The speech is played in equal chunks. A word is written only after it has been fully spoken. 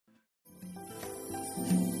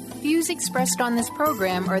Views expressed on this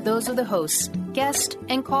program are those of the hosts, guests,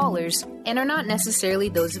 and callers, and are not necessarily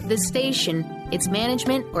those of this station, its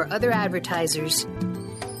management, or other advertisers.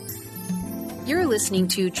 You're listening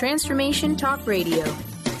to Transformation Talk Radio.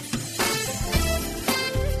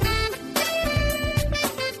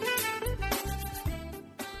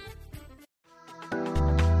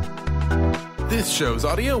 This show's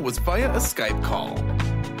audio was via a Skype call.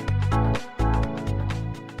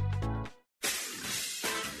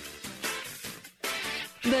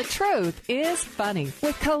 The Truth is Funny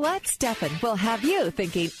with Colette Stefan will have you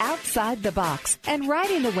thinking outside the box and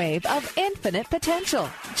riding the wave of infinite potential.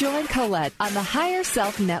 Join Colette on the Higher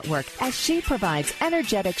Self Network as she provides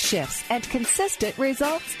energetic shifts and consistent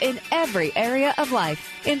results in every area of life,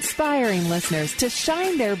 inspiring listeners to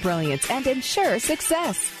shine their brilliance and ensure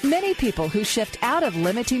success. Many people who shift out of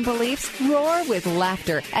limiting beliefs roar with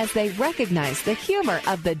laughter as they recognize the humor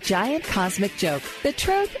of the giant cosmic joke. The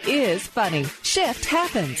truth is funny. Shift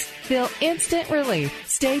happens. Feel instant relief.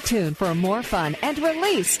 Stay tuned for more fun and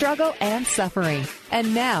release struggle and suffering.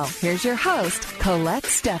 And now, here's your host, Colette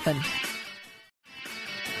Stefan.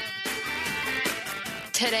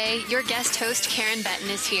 Today, your guest host, Karen Betten,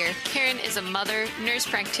 is here. Karen is a mother, nurse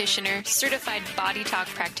practitioner, certified body talk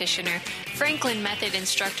practitioner, Franklin Method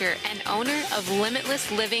instructor, and owner of Limitless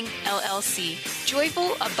Living, LLC.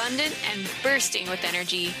 Joyful, abundant, and bursting with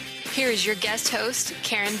energy. Here is your guest host,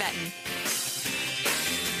 Karen Betten.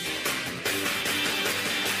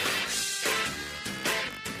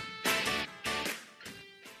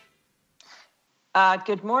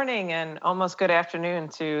 Good morning and almost good afternoon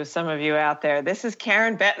to some of you out there. This is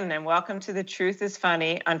Karen Betten, and welcome to The Truth is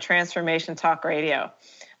Funny on Transformation Talk Radio.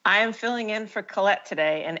 I am filling in for Colette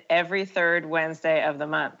today and every third Wednesday of the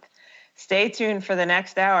month. Stay tuned for the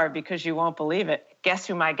next hour because you won't believe it. Guess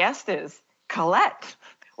who my guest is? Colette.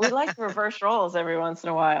 We like to reverse roles every once in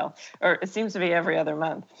a while, or it seems to be every other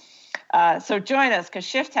month. So join us because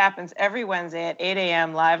Shift happens every Wednesday at 8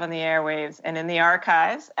 a.m. live on the airwaves and in the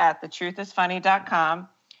archives at thetruthisfunny.com,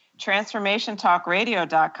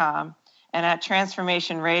 transformationtalkradio.com, and at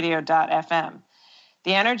transformationradio.fm.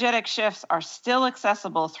 The energetic shifts are still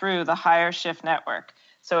accessible through the Higher Shift Network.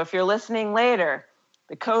 So if you're listening later,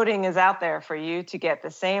 the coding is out there for you to get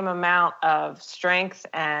the same amount of strength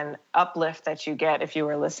and uplift that you get if you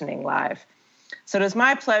were listening live. So it is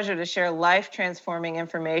my pleasure to share life-transforming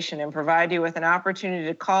information and provide you with an opportunity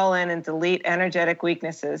to call in and delete energetic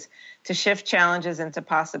weaknesses to shift challenges into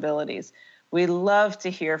possibilities. We love to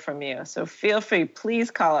hear from you. So feel free,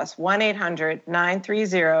 please call us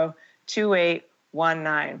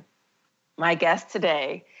 1-800-930-2819. My guest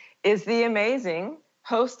today is the amazing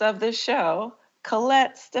host of this show,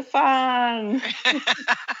 Colette Stefan.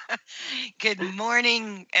 Good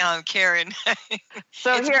morning, Karen.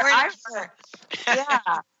 So it's here,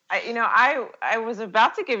 I was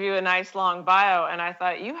about to give you a nice long bio, and I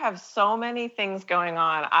thought you have so many things going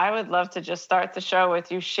on. I would love to just start the show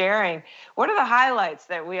with you sharing what are the highlights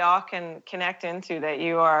that we all can connect into that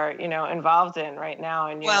you are, involved in right now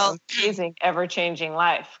in your amazing, ever-changing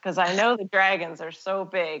life. Because I know the dragons are so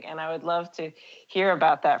big, and I would love to hear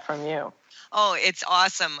about that from you. Oh, it's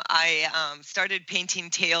awesome. I started painting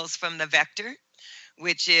Tales from the Vector,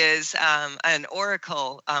 which is an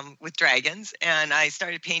oracle with dragons. And I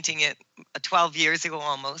started painting it 12 years ago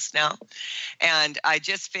almost now. And I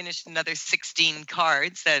just finished another 16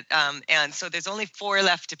 cards and so there's only 4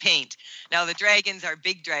 left to paint. Now the dragons are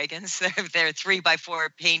big dragons. They're 3x4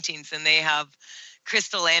 paintings, and they have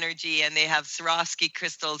crystal energy, and they have Swarovski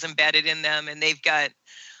crystals embedded in them, and they've got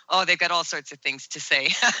all sorts of things to say.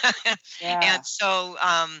 Yeah. And so,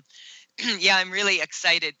 I'm really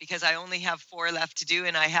excited because I only have 4 left to do,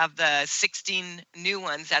 and I have the 16 new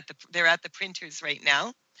ones they're at the printers right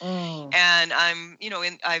now. And I'm,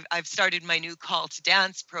 I've started my new Call to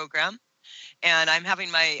Dance program, and I'm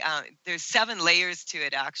having there's 7 layers to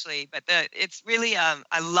it actually, but it's really,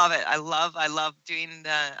 I love it. I love doing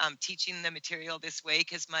teaching the material this way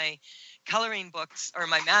because my coloring books or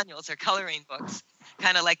my manuals are coloring books,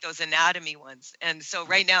 kind of like those anatomy ones. And so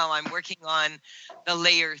right now I'm working on the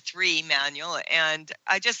layer 3 manual, and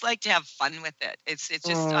I just like to have fun with it. It's just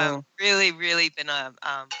really, really been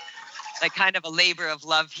like kind of a labor of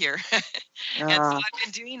love here. And so I've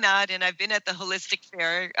been doing that, and I've been at the Holistic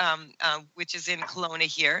Fair, which is in Kelowna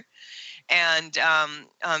here. And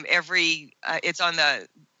it's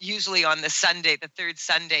usually on the Sunday, the 3rd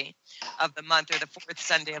Sunday of the month, or the 4th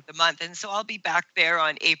Sunday of the month. And so I'll be back there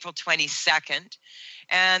on April 22nd.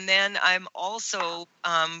 And then I'm also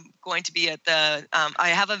going to be at I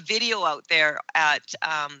have a video out there at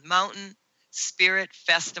Mountain Spirit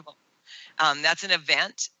Festival. That's an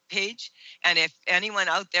event page. And if anyone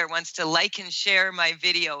out there wants to like and share my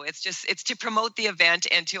video, it's to promote the event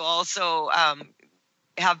and to also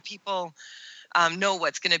have people know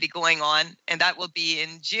what's going to be going on. And that will be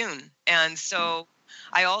in June. And so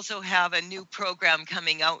I also have a new program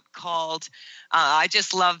coming out called, I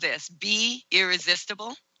just love this, Be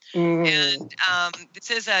Irresistible. And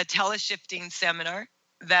this is a teleshifting seminar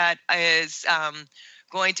that is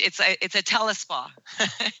it's a telespa.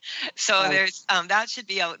 So there's that should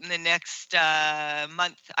be out in the next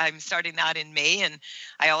month. I'm starting that in May, and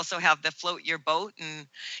I also have the Float Your Boat, and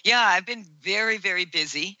I've been very, very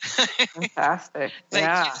busy. Fantastic.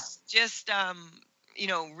 Just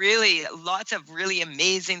really lots of really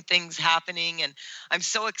amazing things happening, and I'm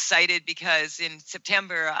so excited because in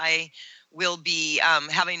September I will be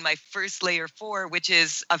having my first Layer 4, which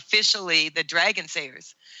is officially the Dragon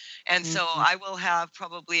Sayers. And so I will have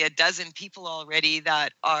probably a dozen people already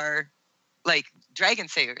that are like Dragon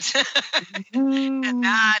Sayers. And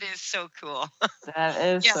that is so cool. That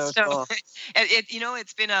is so cool.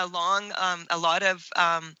 It's been a long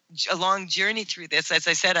journey through this. As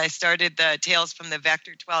I said, I started the Tales from the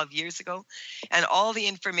Vector 12 years ago, and all the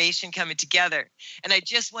information coming together. And I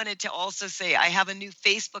just wanted to also say I have a new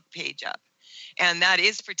Facebook page up, and that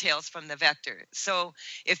is for Tales from the Vector. So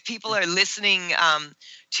if people are listening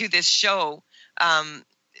to this show, I'm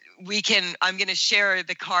going to share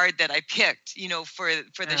the card that I picked, for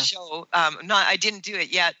the show. I didn't do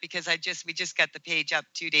it yet because we just got the page up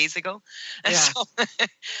 2 days ago. And so, other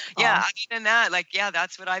than that,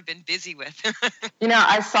 that's what I've been busy with.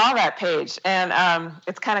 I saw that page, and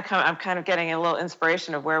it's I'm kind of getting a little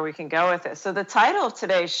inspiration of where we can go with it. So the title of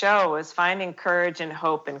today's show is Finding Courage and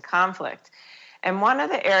Hope in Conflict. And one of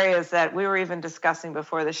the areas that we were even discussing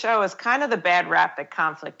before the show is kind of the bad rap that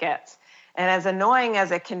conflict gets. And as annoying as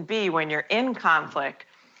it can be when you're in conflict,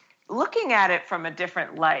 looking at it from a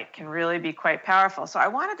different light can really be quite powerful. So I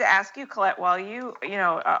wanted to ask you, Colette, while you've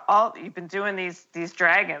been doing these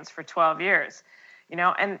dragons for 12 years,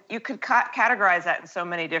 and you could categorize that in so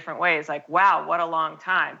many different ways, like, wow, what a long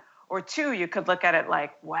time. Or two, you could look at it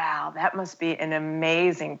like, wow, that must be an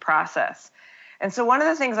amazing process. And so one of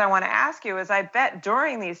the things I want to ask you is, I bet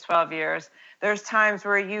during these 12 years, there's times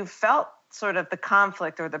where you felt sort of the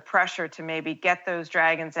conflict or the pressure to maybe get those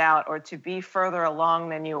dragons out, or to be further along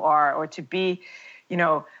than you are, or to be,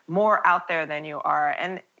 more out there than you are.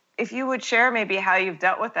 And if you would share maybe how you've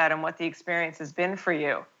dealt with that and what the experience has been for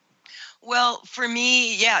you. Well, for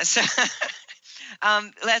me, yes.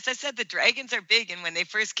 As I said, the dragons are big. And when they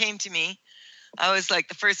first came to me, I was like,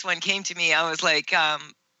 the first one came to me, I was like, I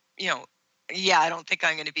don't think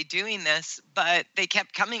I'm going to be doing this. But they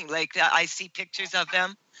kept coming. Like, I see pictures of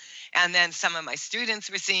them. And then some of my students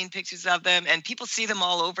were seeing pictures of them, and people see them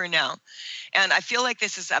all over now. And I feel like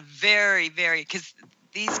this is a very, very, because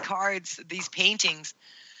these cards, these paintings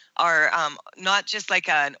are not just like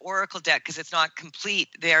an oracle deck, because it's not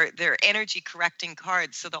complete. They're energy correcting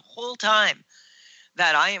cards. So the whole time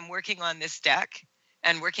that I am working on this deck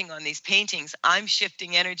and working on these paintings, I'm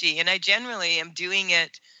shifting energy. And I generally am doing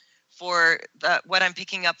it for what I'm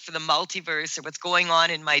picking up for the multiverse or what's going on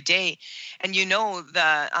in my day. And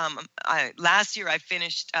last year I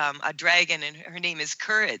finished a dragon, and her name is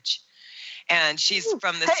Courage. And she's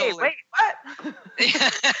from the solar. Wait, what?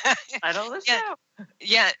 I don't listen.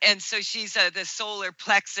 Yeah, and so she's the solar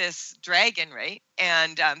plexus dragon, right?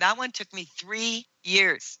 And that one took me 3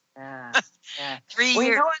 years. Yeah. 3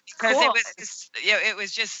 years, because cool. it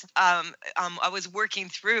was just I was working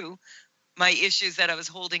through my issues that I was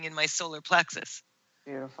holding in my solar plexus.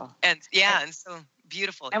 Beautiful. And so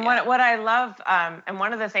beautiful. And what I love, and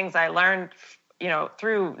one of the things I learned,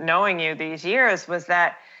 through knowing you these years, was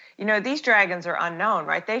that, these dragons are unknown,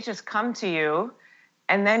 right? They just come to you,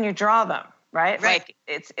 and then you draw them, right? Like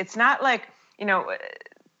it's not like,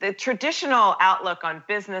 the traditional outlook on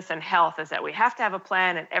business and health is that we have to have a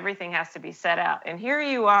plan and everything has to be set out. And here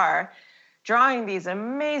you are, drawing these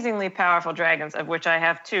amazingly powerful dragons, of which I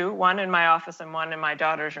have 2, one in my office and one in my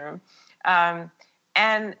daughter's room.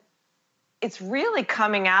 And it's really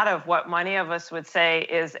coming out of what many of us would say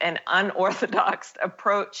is an unorthodox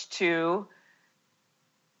approach to,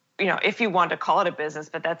 if you want to call it a business,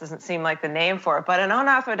 but that doesn't seem like the name for it, but an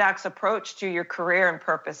unorthodox approach to your career and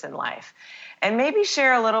purpose in life. And maybe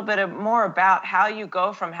share a little bit more about how you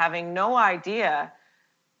go from having no idea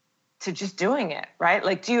to just doing it, right?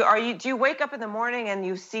 Like, do you wake up in the morning and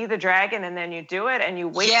you see the dragon and then you do it and you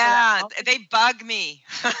wait? Yeah, they bug me.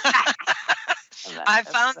 I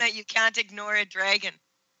found that you can't ignore a dragon.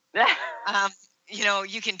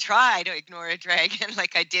 You can try to ignore a dragon,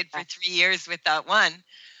 like I did for 3 years with that one.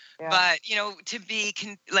 But, to be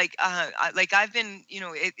like I've been,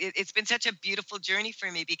 it's been such a beautiful journey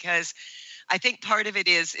for me, because I think part of it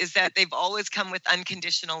is that they've always come with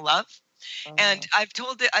unconditional love. And I've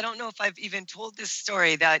told it, I don't know if I've even told this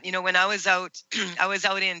story, that, when I was out, I was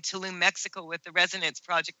out in Tulum, Mexico with the Resonance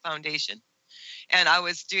Project Foundation. And I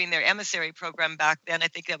was doing their emissary program back then. I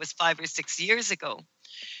think that was 5 or 6 years ago.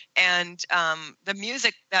 And the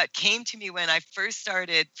music that came to me when I first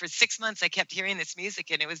started, for 6 months, I kept hearing this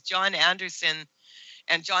music, and it was John Anderson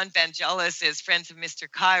and John Vangelis' Friends of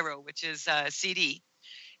Mr. Cairo, which is a CD.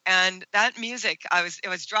 And that music, it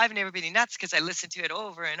was driving everybody nuts, because I listened to it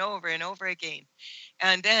over and over and over again.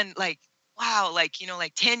 And then, wow,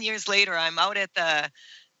 10 years later, I'm out at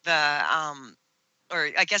or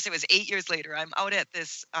I guess it was 8 years later, I'm out at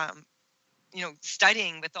this,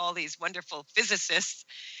 studying with all these wonderful physicists,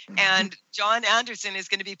 and John Anderson is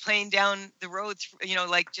going to be playing down the road,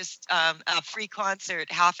 just a free concert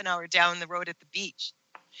half an hour down the road at the beach.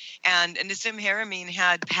 And Nassim Haramein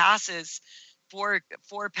had passes, four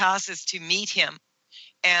passes to meet him.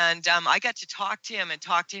 And I got to talk to him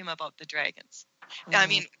about the dragons. I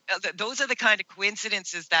mean, those are the kind of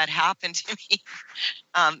coincidences that happen to me,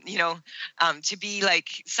 to be like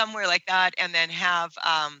somewhere like that, and then have,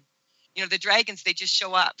 the dragons, they just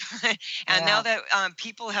show up. And now that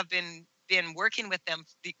people have been working with them,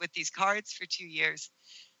 with these cards for 2 years,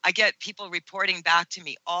 I get people reporting back to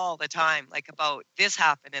me all the time, about this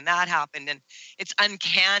happened and that happened. And it's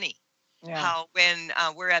uncanny how when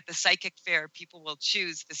we're at the psychic fair, people will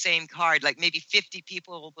choose the same card. Like maybe 50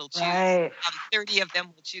 people will choose, 30 of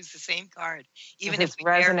them will choose the same card. Even if it's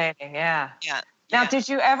resonating. Yeah. Now, did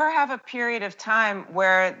you ever have a period of time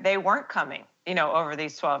where they weren't coming, over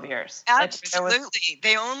these 12 years? Absolutely.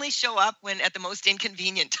 They only show up at the most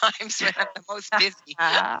inconvenient times, when I'm the most busy.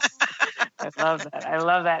 I love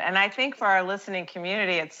that. And I think for our listening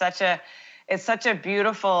community, it's such a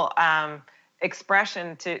beautiful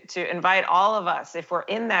expression to invite all of us, if we're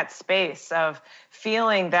in that space of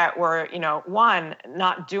feeling that we're, one,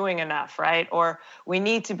 not doing enough, right? Or we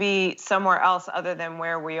need to be somewhere else other than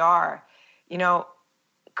where we are.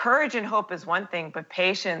 Courage and hope is one thing, but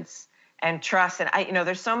patience and trust. And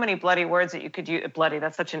there's so many bloody words that you could use. Bloody,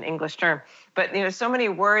 that's such an English term. But there's so many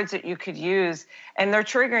words that you could use, and they're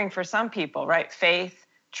triggering for some people, right? Faith,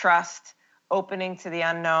 trust, opening to the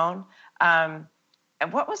unknown. And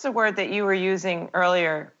what was the word that you were using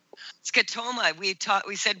earlier? Scotoma. We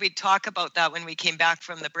said we'd talk about that when we came back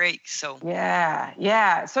from the break. So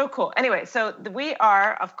yeah, so cool. Anyway, so we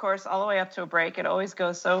are, of course, all the way up to a break. It always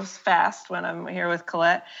goes so fast when I'm here with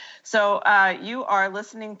Colette. So you are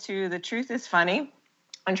listening to The Truth is Funny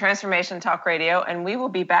on Transformation Talk Radio, and we will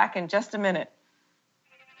be back in just a minute.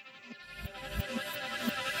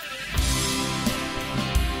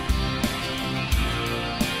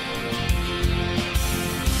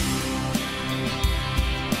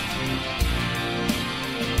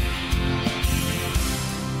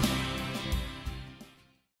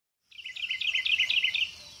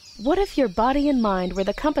 What if your body and mind were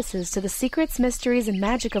the compasses to the secrets, mysteries, and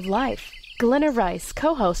magic of life? Glenna Rice,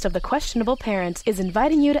 co-host of The Questionable Parent, is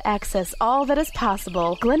inviting you to access all that is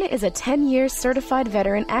possible. Glenna is a 10-year certified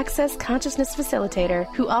veteran access consciousness facilitator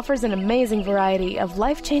who offers an amazing variety of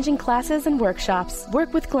life-changing classes and workshops.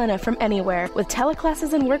 Work with Glenna from anywhere, with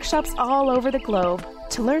teleclasses and workshops all over the globe.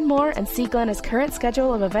 To learn more and see Glenna's current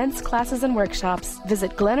schedule of events, classes, and workshops,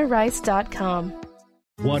 visit glennarice.com.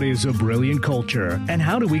 What is a brilliant culture, and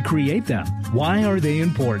how do we create them? Why are they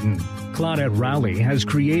important? Claudette Rowley has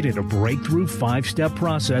created a breakthrough 5-step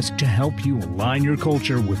process to help you align your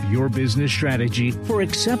culture with your business strategy for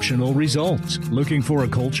exceptional results. Looking for a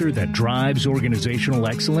culture that drives organizational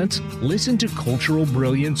excellence? Listen to Cultural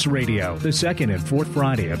Brilliance Radio, the second and fourth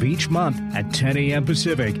Friday of each month at 10 a.m.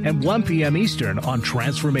 Pacific and 1 p.m. Eastern on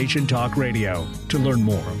Transformation Talk Radio. To learn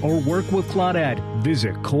more or work with Claudette,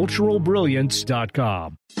 visit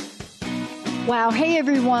culturalbrilliance.com. Wow. Hey,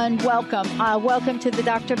 everyone. Welcome. Welcome to the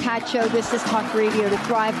Dr. Pat Show. This is Talk Radio to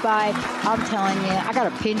Thrive By. I'm telling you, I got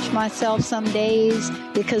to pinch myself some days,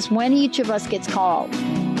 because when each of us gets called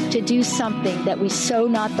to do something that we so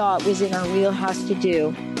not thought was in our wheelhouse to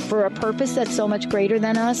do for a purpose that's so much greater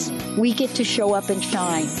than us, we get to show up and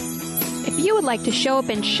shine. If you would like to show up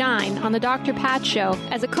and shine on the Dr. Pat Show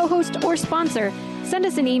as a co-host or sponsor, send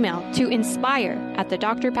us an email to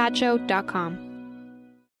inspire@thedrpatshow.com.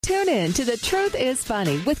 Tune in to The Truth is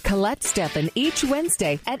Funny with Colette Stefan each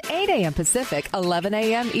Wednesday at 8 a.m. Pacific, 11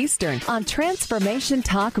 a.m. Eastern on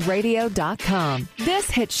TransformationTalkRadio.com. This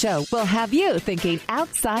hit show will have you thinking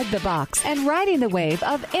outside the box and riding the wave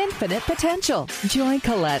of infinite potential. Join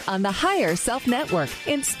Colette on the Higher Self Network,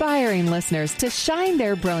 inspiring listeners to shine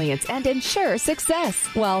their brilliance and ensure success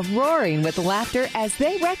while roaring with laughter as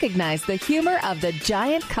they recognize the humor of the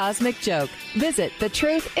giant cosmic joke. Visit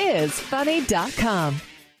thetruthisfunny.com.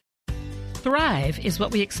 Thrive is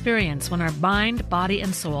what we experience when our mind, body,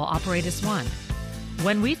 and soul operate as one.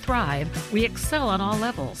 When we thrive, we excel on all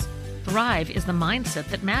levels. Thrive is the mindset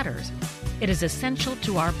that matters. It is essential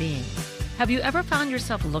to our being. Have you ever found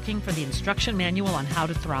yourself looking for the instruction manual on how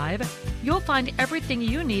to thrive? You'll find everything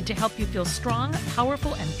you need to help you feel strong,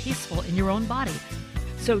 powerful, and peaceful in your own body.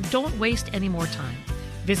 So don't waste any more time.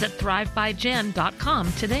 Visit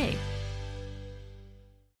thrivebyjen.com today.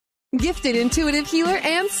 Gifted intuitive healer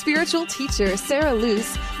and spiritual teacher Sarah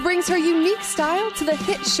Luce brings her unique style to the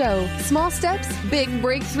hit show Small Steps, Big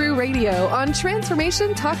Breakthrough Radio on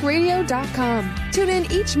TransformationTalkRadio.com. Tune in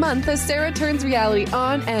each month as Sarah turns reality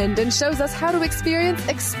on end and shows us how to experience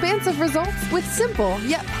expansive results with simple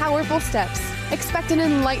yet powerful steps. Expect an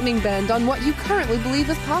enlightening bend on what you currently believe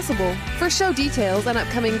is possible. For show details and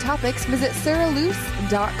upcoming topics, visit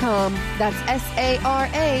sarahluce.com. That's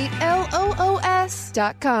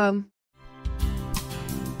SARALOOS.com.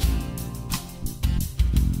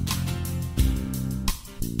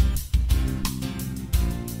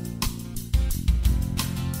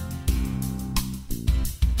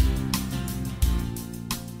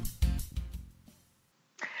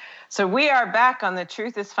 So we are back on The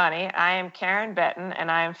Truth is Funny. I am Karen Betten, and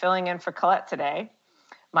I am filling in for Colette today.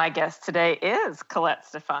 My guest today is Colette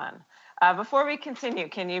Stefan. Before we continue,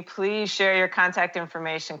 can you please share your contact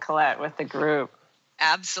information, Colette, with the group?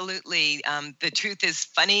 Absolutely.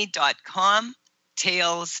 Thetruthisfunny.com,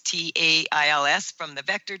 Tails, Tails, from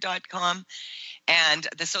thevector.com. And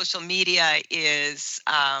the social media is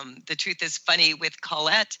The Truth is Funny with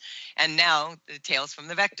Colette, and now the Tales from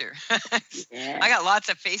the Vector. Yeah. I got lots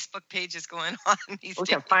of Facebook pages going on these days. We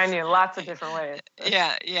can find you in lots of different ways.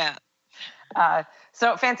 Yeah.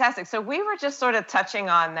 So fantastic. So we were just sort of touching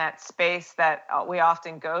on that space that we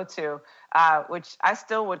often go to, which I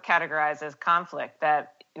still would categorize as conflict,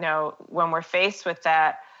 that, you know, when we're faced with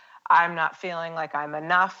that, I'm not feeling like I'm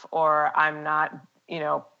enough, or I'm not, you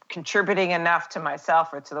know, contributing enough to myself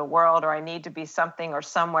or to the world, or I need to be something or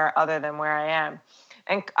somewhere other than where I am.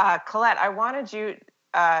 And Colette, I wanted you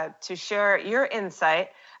to share your insight,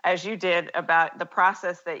 as you did, about the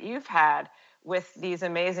process that you've had with these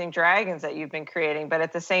amazing dragons that you've been creating. But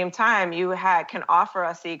at the same time, you can offer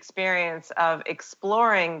us the experience of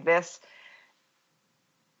exploring this,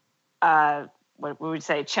 what we would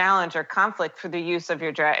say, challenge or conflict through the use of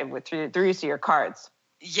your through the use of your cards.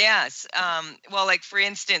 Yes. Well, like for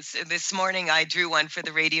instance, this morning I drew one for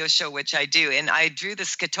the radio show, which I do, and I drew the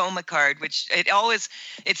scotoma card, which it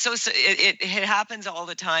happens all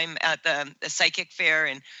the time at the psychic fair,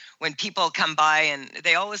 and when people come by and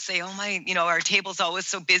they always say, "Oh my, you know, our table's always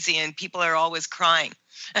so busy," and people are always crying.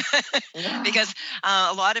 Yeah. Because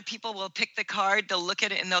a lot of people will pick the card, they'll look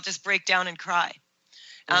at it, and they'll just break down and cry.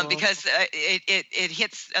 Because it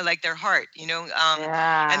hits like their heart, you know,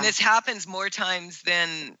 and this happens more times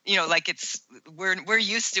than, you know, like we're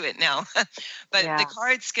used to it now. But the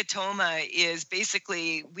card scotoma is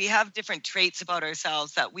basically, we have different traits about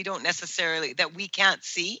ourselves that we can't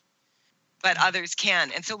see, but others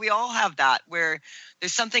can. And so we all have that, where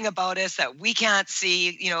there's something about us that we can't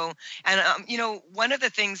see, you know. And, you know, one of the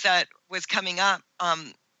things that was coming up,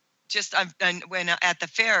 when at the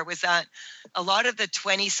fair, was that a lot of the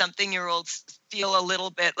 20-something-year-olds feel a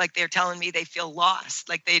little bit like they're telling me they feel lost,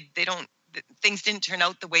 like they don't, things didn't turn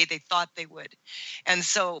out the way they thought they would. And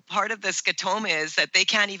so part of the scotoma is that they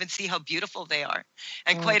can't even see how beautiful they are.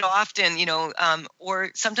 And quite often, you know,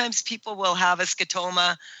 or sometimes people will have a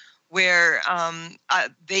scotoma where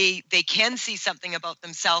they can see something about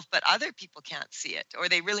themselves, but other people can't see it, or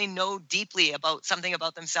they really know deeply about something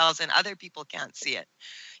about themselves and other people can't see it.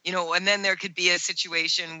 You know, and then there could be a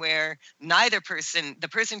situation where the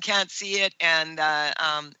person can't see it, and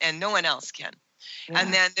no one else can. Yeah.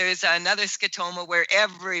 And then there's another scotoma where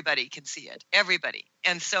everybody can see it, everybody.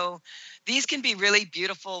 And so these can be really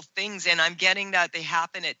beautiful things, and I'm getting that they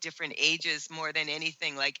happen at different ages more than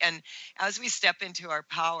anything. Like, and as we step into our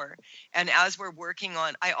power, and as we're working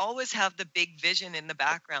on, I always have the big vision in the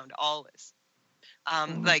background, always.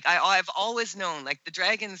 Like I've always known, like the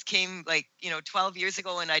dragons came, like, you know, 12 years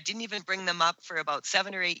ago, and I didn't even bring them up for about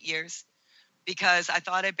 7 or 8 years, because I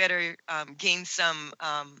thought I better gain some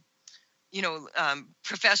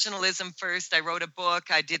professionalism first. I wrote a book,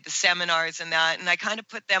 I did the seminars and that, and I kind of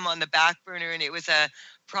put them on the back burner, and it was a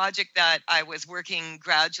project that I was working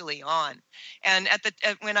gradually on. And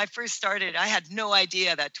when I first started, I had no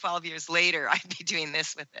idea that 12 years later I'd be doing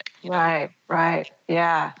this with it. Right.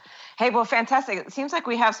 Yeah. Hey, well, fantastic. It seems like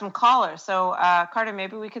we have some callers. So, Carter,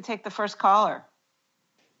 maybe we could take the first caller.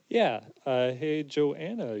 Yeah. Hey,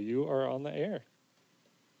 Joanna, you are on the air.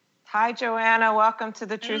 Hi, Joanna. Welcome to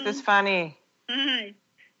The Truth is Funny. Hi.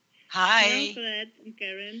 Hi. Hello, Colette and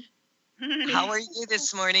Karen. Hi. How are you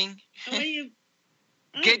this morning? How are you?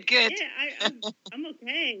 Good. Yeah, I'm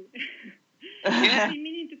okay. I've been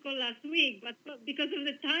meaning to call last week, but because of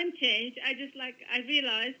the time change, I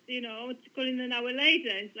realized, to call in an hour later.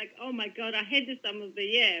 It's like, oh my God, I hate this time of the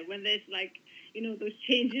year when there's those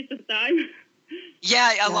changes of time.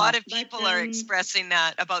 Yeah, a lot of people are expressing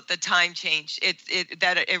that about the time change. It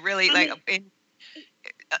really Sorry,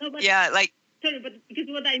 but because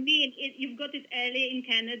what I mean is you've got it early in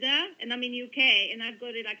Canada and I'm in UK and I've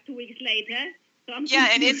got it 2 weeks later. So I'm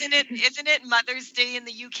and isn't it Mother's Day in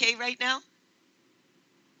the UK right now?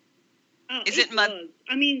 Oh, it was.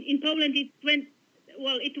 I mean, in Poland it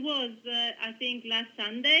was I think last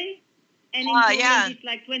Sunday, and in Poland it's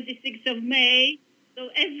 26th of May. So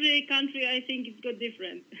every country, I think, it's got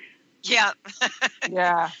different. Yeah.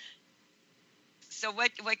 Yeah. So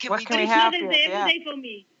what can we do? It's not a day, every day for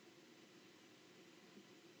me.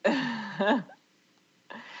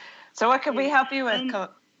 So what can we help you with?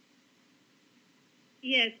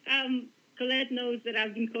 Yes. Colette knows that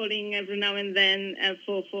I've been calling every now and then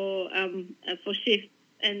for shifts,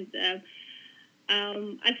 and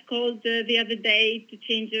I've called the other day to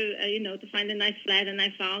change, to find a nice flat, and I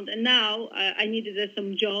found, and now I needed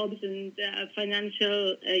some jobs and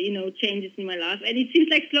financial, changes in my life, and it seems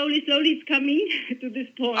like slowly it's coming to this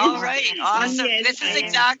point. All right, awesome. This is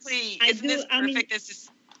exactly, isn't this perfect?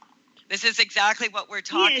 This is exactly what we're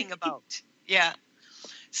talking about. Yeah.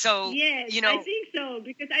 So, yes, I think so,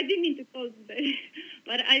 because I didn't mean to call today,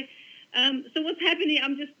 but so what's happening?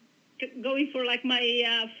 I'm just going for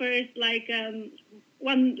my first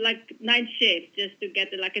one night shift just to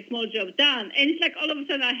get a small job done, and it's all of a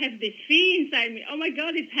sudden I have this fear inside me. Oh my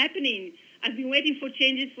God, it's happening! I've been waiting for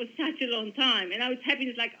changes for such a long time, and now it's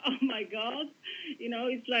happening. It's oh my God,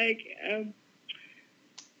 it's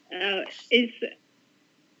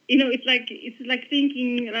like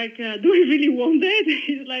thinking do I really want that?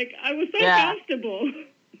 It's I was so comfortable,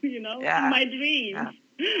 in my dreams.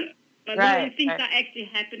 But things are actually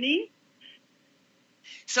happening.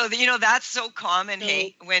 So, that's so common,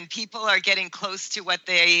 when people are getting close to what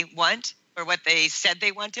they want or what they said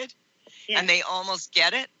they wanted, and they almost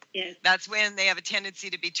get it, that's when they have a tendency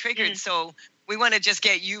to be triggered. So we want to just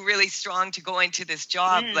get you really strong to go into this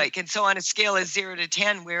job. And so on a scale of 0 to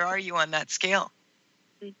 10, where are you on that scale?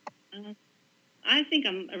 I think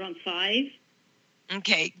I'm around 5.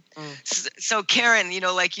 Okay. So Karen,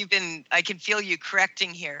 I can feel you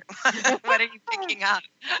correcting here. What are you picking up?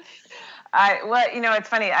 It's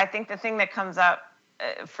funny. I think the thing that comes up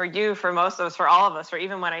for you, for most of us, for all of us, or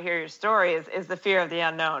even when I hear your story is the fear of the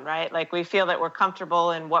unknown, right? We feel that we're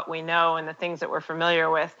comfortable in what we know and the things that we're familiar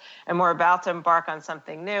with, and we're about to embark on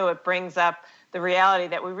something new. It brings up the reality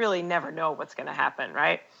that we really never know what's going to happen,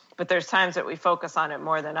 right? But there's times that we focus on it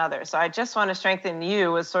more than others. So I just want to strengthen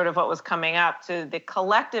you as sort of what was coming up to the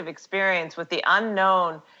collective experience with the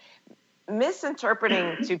unknown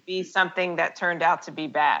misinterpreting to be something that turned out to be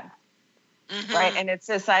bad, right? And it's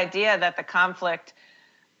this idea that the conflict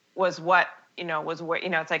was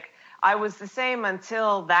it's I was the same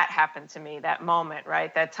until that happened to me, that moment,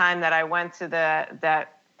 right? That time that I went to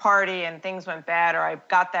that party and things went bad, or I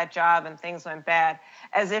got that job and things went bad,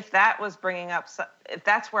 as if that was bringing up, if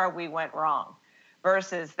that's where we went wrong,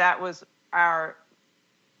 versus that was our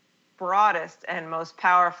broadest and most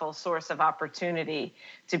powerful source of opportunity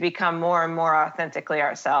to become more and more authentically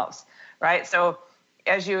ourselves, right? So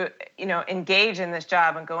as you engage in this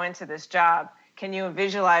job and go into this job, can you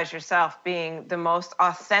visualize yourself being the most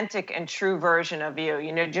authentic and true version of you?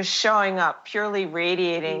 Just showing up, purely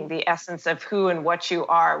radiating the essence of who and what you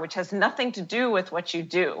are, which has nothing to do with what you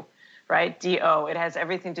do, right? D-O. It has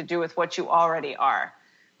everything to do with what you already are,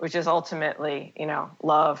 which is ultimately,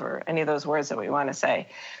 love, or any of those words that we want to say.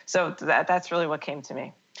 So that's really what came to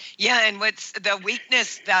me. Yeah, and what's the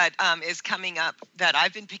weakness that is coming up that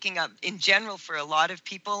I've been picking up in general for a lot of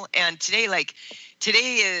people, and today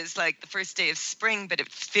is the first day of spring, but it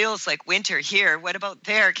feels like winter here. What about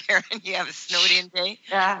there, Karen? You have a snowed-in day?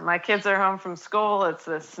 Yeah, my kids are home from school. It's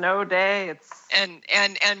a snow day. And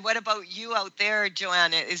what about you out there,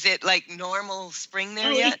 Joanna? Is it normal spring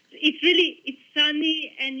there yet? It's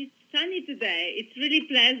sunny and it's sunny today. It's really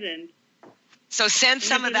pleasant. So send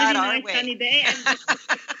some of that our nice way. Sunny day.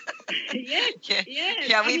 And yes.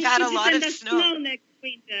 Yeah, we've had a lot of snow next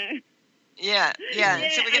winter. Yeah.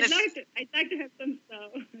 So we're gonna. I'd like to have some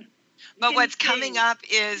snow. But what's coming up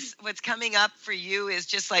for you is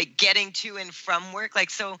just like getting to and from work. Like,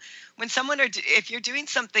 so when if you're doing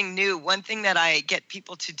something new, one thing that I get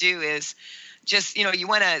people to do is just, you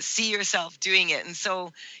want to see yourself doing it. And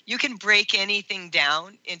so you can break anything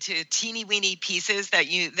down into teeny weeny pieces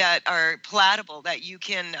that are palatable, that you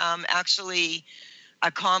can actually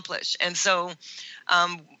accomplish. And so,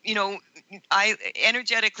 I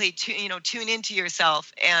energetically, tune into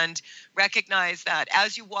yourself and recognize that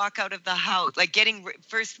as you walk out of the house, like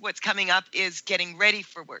first what's coming up is getting ready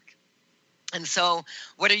for work. And so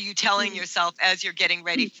what are you telling yourself as you're getting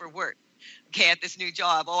ready for work? Okay, at this new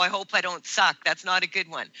job, I hope I don't suck. That's not a good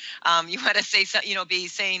one. You want to say, be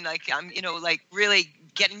saying like, like really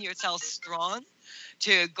getting yourself strong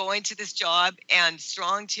to go into this job, and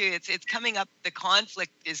strong to it's coming up. The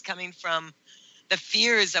conflict is coming from the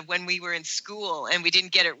fears of when we were in school and we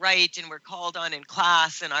didn't get it right and we're called on in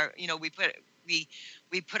class and we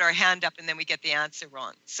put our hand up and then we get the answer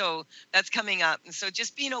wrong. So that's coming up. And so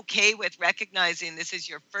just being okay with recognizing this is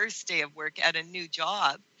your first day of work at a new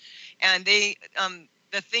job. And the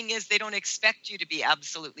thing is, they don't expect you to be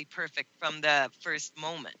absolutely perfect from the first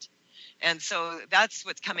moment. And so that's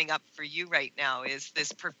what's coming up for you right now, is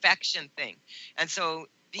this perfection thing. And so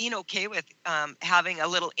being okay with having a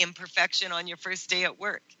little imperfection on your first day at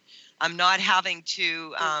work. I'm not having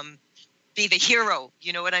to be the hero.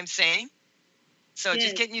 You know what I'm saying? So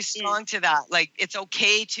just getting you strong to that. Like, it's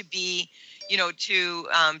okay to be, to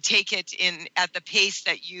take it in at the pace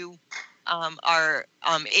that you are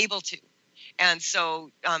able to. And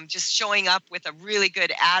so just showing up with a really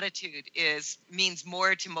good attitude means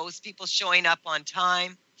more to most people, showing up on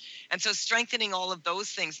time. And so strengthening all of those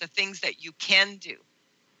things, the things that you can do.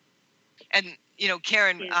 And,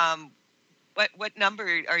 Karen, what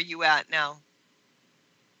number are you at now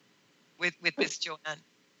with this Joanne?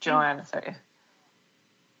 Joanne, sorry.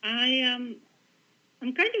 I'm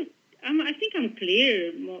kind of, I think I'm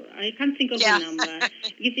clear. I can't think of a number.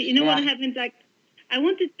 You know what happened? Like, I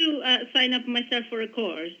wanted to sign up myself for a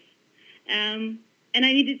course, and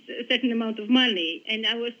I needed a certain amount of money. And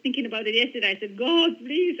I was thinking about it yesterday. I said, God,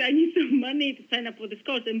 please, I need some money to sign up for this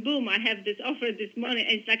course. And boom, I have this offer, this money.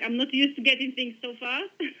 And it's like, I'm not used to getting things so fast.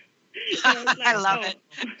 So like, I love it.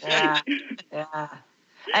 Yeah.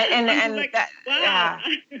 And like, that, wow.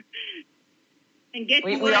 And get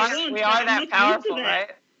we what I want. We are that powerful,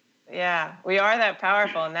 right? Yeah, we are that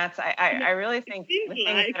powerful. And that's, I really think the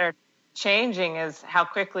things that are changing is how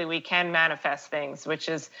quickly we can manifest things, which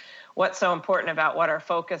is what's so important about what our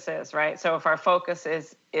focus is, right? So if our focus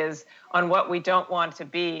is on what we don't want to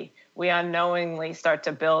be, we unknowingly start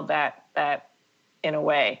to build that in a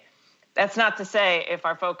way. That's not to say if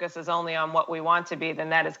our focus is only on what we want to be, then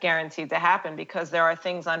that is guaranteed to happen, because there are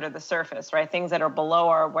things under the surface, right? Things that are below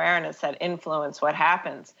our awareness that influence what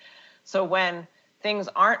happens. So when things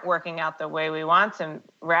aren't working out the way we want them,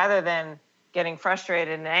 rather than getting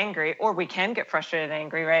frustrated and angry, or we can get frustrated and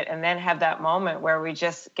angry, right? And then have that moment where we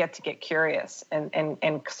just get curious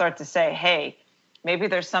and start to say, hey, maybe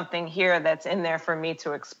there's something here that's in there for me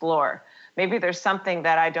to explore. Maybe there's something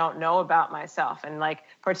that I don't know about myself. And like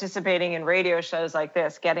participating in radio shows like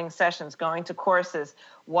this, getting sessions, going to courses,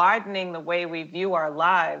 widening the way we view our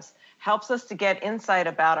lives helps us to get insight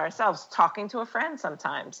about ourselves. Talking to a friend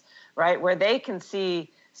sometimes, right? Where they can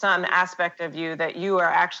see some aspect of you that you are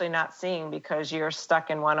actually not seeing because you're stuck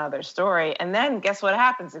in one other story. And then guess what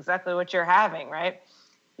happens? Exactly what you're having, right?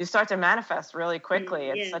 You start to manifest really quickly.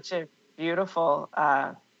 It's such a beautiful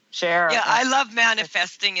share. Yeah, I love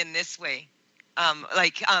manifesting in this way.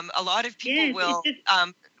 A lot of people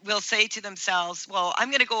will say to themselves, well, I'm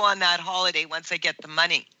going to go on that holiday once I get the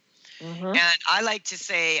money. Mm-hmm. And I like to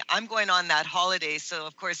say, I'm going on that holiday, so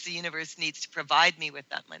of course the universe needs to provide me with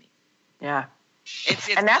that money. Yeah.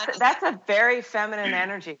 And that's a very feminine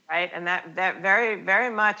energy, right? And that very, very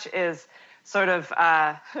much is sort of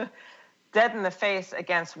dead in the face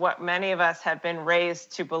against what many of us have been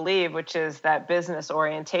raised to believe, which is that business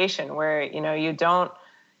orientation, where you don't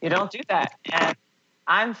do that. And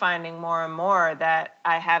I'm finding more and more that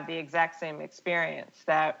I have the exact same experience,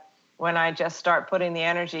 that when I just start putting the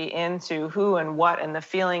energy into who and what and the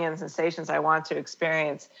feeling and sensations I want to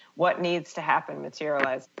experience, what needs to happen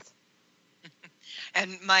materializes.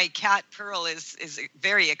 And my cat Pearl is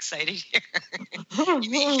very excited here. You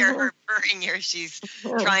may hear her purring here. She's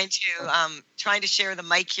trying to share the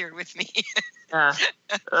mic here with me. I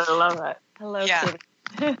love it. Hello, yeah. Kitty.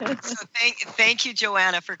 So thank you,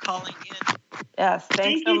 Joanna, for calling in. Yes,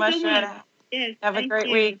 thanks so much, Joanna. Yes, have a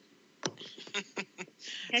great week.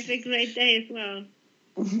 Have a great day as well.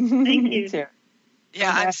 Thank you. Too.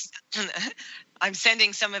 Yeah, I'm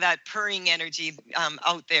sending some of that purring energy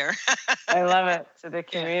out there. I love it, to the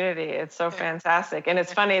community. Yeah. It's so fantastic. And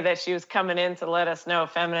it's funny that she was coming in to let us know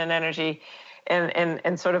feminine energy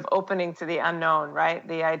and sort of opening to the unknown, right?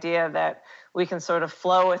 The idea that we can sort of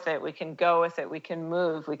flow with it, we can go with it, we can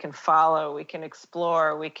move, we can follow, we can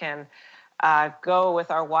explore, we can go with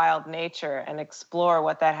our wild nature and explore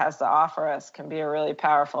what that has to offer us can be really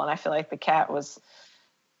powerful. And I feel like the cat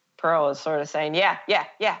Pearl is sort of saying, yeah. Yeah,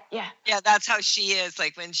 that's how she is.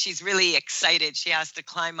 Like when she's really excited, she has to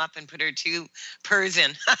climb up and put her two purrs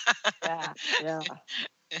in. Yeah.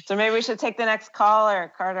 So maybe we should take the next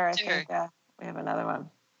caller, Carter. I Sure. think we have another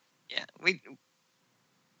one. Yeah,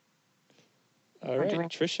 All right,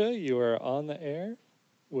 Tricia, you are on the air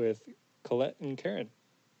with Colette and Karen.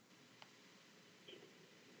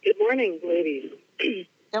 Good morning, ladies.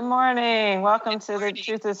 Good morning. Welcome to the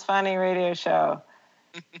Truth is Funny radio show.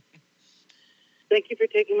 Thank you for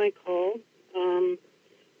taking my call.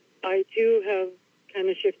 I, too, have kind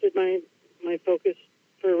of shifted my focus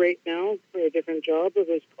for right now for a different job. I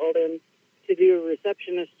was called in to do a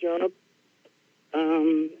receptionist job,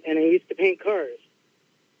 and I used to paint cars.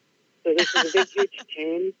 So this is a big, huge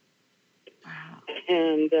change. Wow.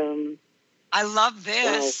 And I love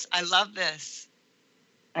this. Wow. I love this.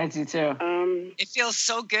 I do, too. It feels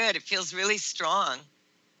so good. It feels really strong.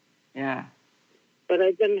 Yeah. But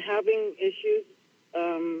I've been having issues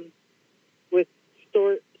with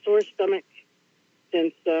sore stomach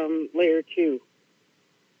since layer 2.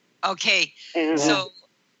 Okay. And, so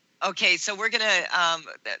we're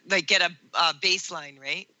gonna get a baseline,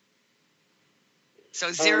 right?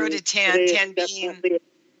 So 0 to 10, 10 being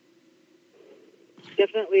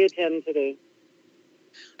definitely a 10 today.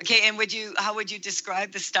 Okay, and how would you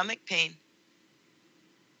describe the stomach pain?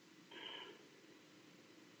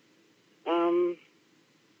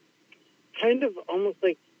 Kind of almost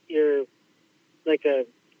like you're like a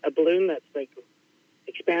balloon that's like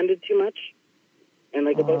expanded too much, and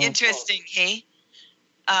like about interesting, hey?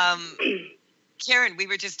 Karen, we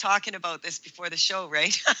were just talking about this before the show,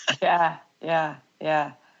 right? Yeah.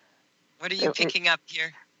 What are you picking up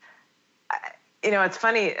here? It's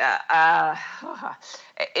funny.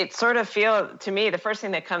 It sort of feels, to me, the first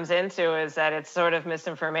thing that comes into is that it's sort of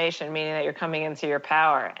misinformation, meaning that you're coming into your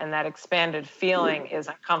power, and that expanded feeling is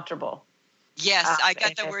uncomfortable. Yes, I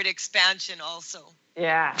got the word expansion also.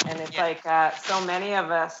 Yeah, and it's like so many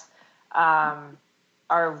of us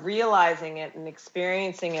are realizing it and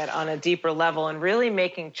experiencing it on a deeper level and really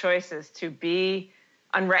making choices to be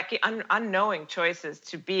unknowing choices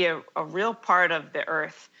to be a real part of the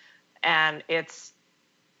earth. And it's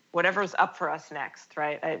whatever's up for us next,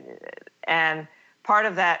 right? And part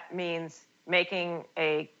of that means making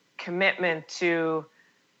a commitment to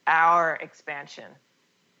our expansion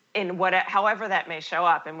in however that may show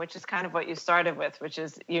up, and which is kind of what you started with, which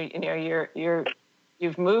is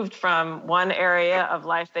you've moved from one area of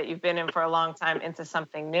life that you've been in for a long time into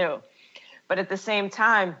something new. But at the same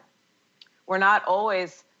time, we're not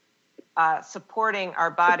always supporting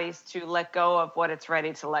our bodies to let go of what it's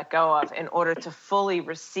ready to let go of in order to fully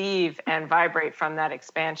receive and vibrate from that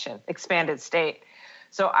expanded state.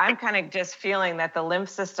 So I'm kind of just feeling that the lymph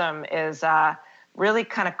system is really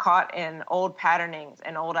kind of caught in old patternings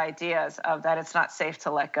and old ideas of that it's not safe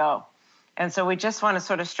to let go. And so we just want to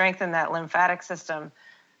sort of strengthen that lymphatic system.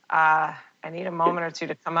 I need a moment or two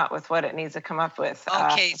to come up with what it needs to come up with.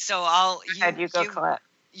 Okay, so you go, Colette.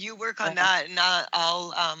 You work on that, and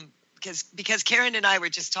I'll because Karen and I were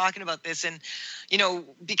just talking about this, and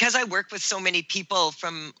because I work with so many people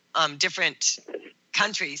from different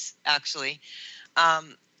countries, actually.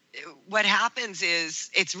 What happens is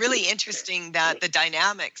it's really interesting that the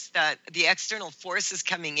dynamics that the external forces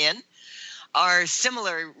coming in are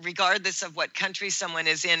similar regardless of what country someone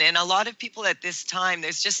is in. And a lot of people at this time,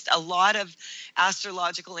 there's just a lot of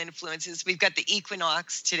astrological influences. We've got the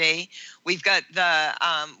equinox today. We've got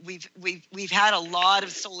we've had a lot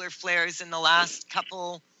of solar flares in the last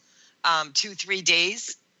couple 2-3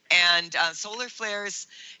 days. And solar flares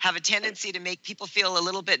have a tendency to make people feel a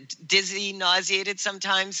little bit dizzy, nauseated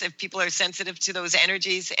sometimes if people are sensitive to those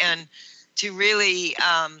energies, and to really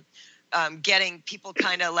getting people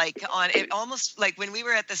kind of like on it, almost like when we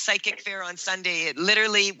were at the psychic fair on Sunday,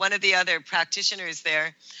 literally one of the other practitioners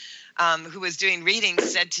there who was doing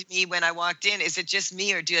readings, said to me when I walked in, "Is it just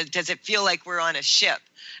me, or does it feel like we're on a ship?"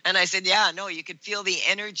 And I said, "Yeah, no, you could feel the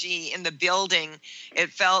energy in the building.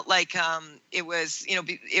 It felt like it was,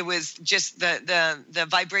 it was just the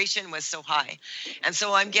vibration was so high." And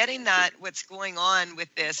so I'm getting that what's going on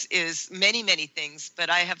with this is many, many things, but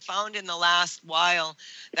I have found in the last while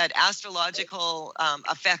that astrological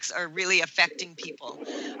effects are really affecting people.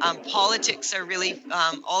 Politics are really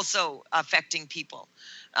also affecting people.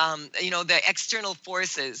 The external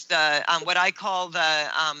forces, the what I call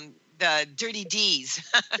the dirty D's,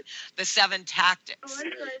 the 7 tactics.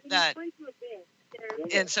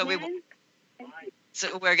 And so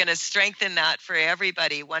we're going to strengthen that for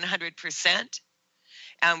everybody 100%,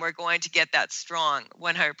 and we're going to get that strong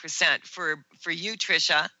 100% for you,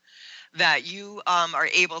 Tricia, that you are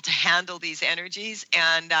able to handle these energies,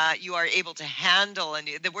 and you are able to handle, and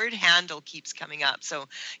the word handle keeps coming up. So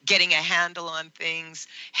getting a handle on things,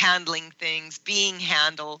 handling things, being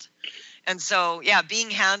handled. And so, yeah,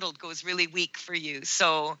 being handled goes really weak for you.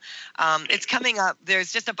 So it's coming up.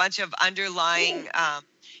 There's just a bunch of underlying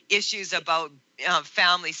issues about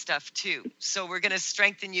family stuff too. So we're going to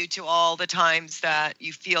strengthen you to all the times that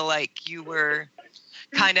you feel like you were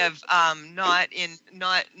kind of not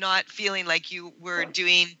feeling like you were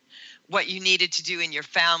doing what you needed to do in your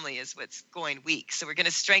family is what's going weak. So we're going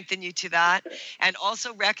to strengthen you to that, and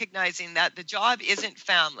also recognizing that the job isn't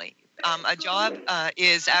family. A job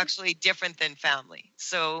is actually different than family.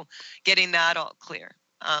 So getting that all clear.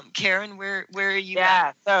 Karen, where are you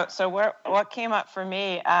at? Yeah. So what came up for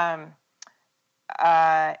me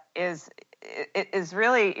is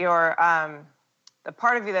really your the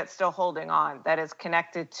part of you that's still holding on, that is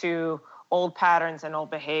connected to old patterns and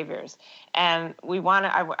old behaviors. And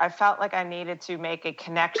I felt like I needed to make a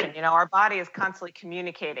connection. Our body is constantly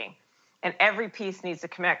communicating, and every piece needs to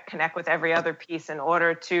connect with every other piece in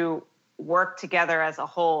order to work together as a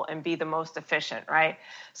whole and be the most efficient, right?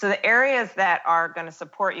 So the areas that are going to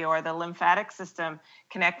support you are the lymphatic system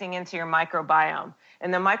connecting into your microbiome.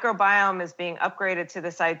 And the microbiome is being upgraded to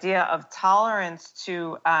this idea of tolerance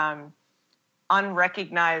to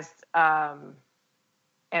unrecognized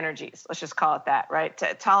energies. Let's just call it that, right?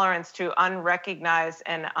 Tolerance to unrecognized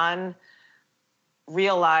and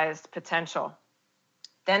unrealized potential.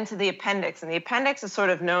 Then to the appendix. And the appendix is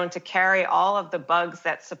sort of known to carry all of the bugs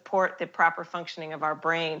that support the proper functioning of our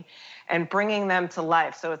brain and bringing them to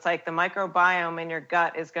life. So it's like the microbiome in your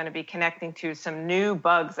gut is going to be connecting to some new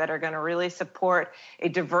bugs that are going to really support a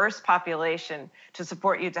diverse population, to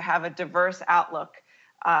support you to have a diverse outlook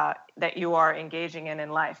that you are engaging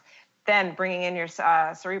in life. Then bringing in your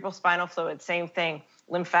cerebral spinal fluid, same thing,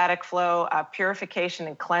 lymphatic flow, purification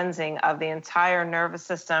and cleansing of the entire nervous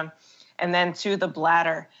system, and then to the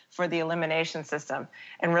bladder for the elimination system.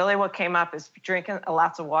 And really what came up is drinking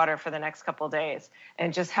lots of water for the next couple of days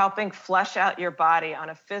and just helping flush out your body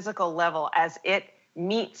on a physical level as it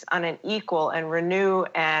meets on an equal and renew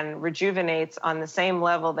and rejuvenates on the same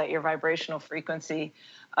level that your vibrational frequency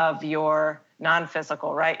of your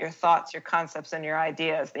non-physical, right? Your thoughts, your concepts, and your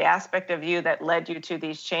ideas, the aspect of you that led you to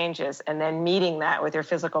these changes, and then meeting that with your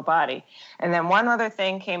physical body. And then one other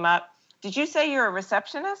thing came up. Did you say you're a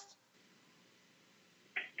receptionist?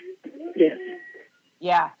 Yes.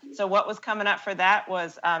 Yeah. So what was coming up for that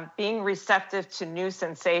was being receptive to new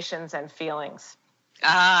sensations and feelings.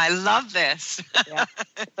 I love this. Yeah.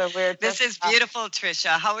 So this is beautiful,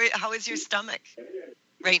 Tricia. How is your stomach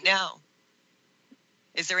right now?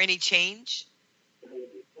 Is there any change?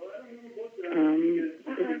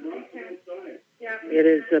 It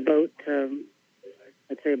is about,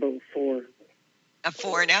 I'd say about 4. A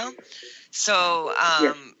 4 now? So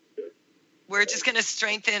yes. We're just going to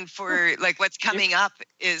strengthen for like what's coming up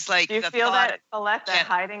is like. Do you feel that, Colette, that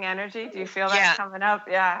hiding energy? Do you feel that coming up?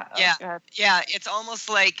 Yeah. Yeah. It's almost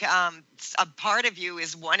like a part of you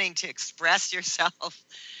is wanting to express yourself.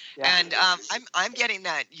 Yeah. And I'm getting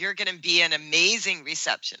that you're going to be an amazing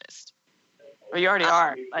receptionist. Well, you already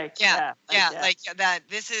are. Like that.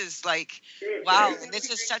 This is like, wow.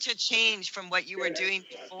 This is such a change from what you were doing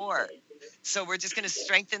before. So we're just going to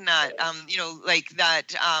strengthen that. Like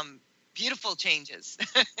that. Beautiful changes.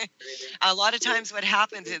 A lot of times what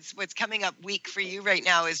happens is what's coming up weak for you right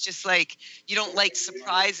now is just like you don't like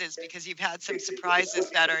surprises because you've had some surprises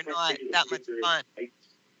that are not that much fun.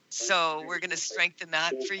 So we're going to strengthen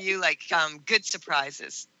that for you, like good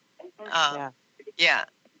surprises. Yeah.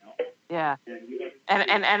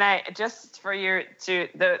 And I just for you to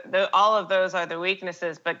the all of those are the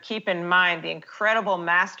weaknesses, but keep in mind the incredible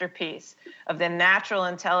masterpiece of the natural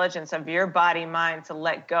intelligence of your body mind to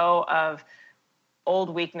let go of old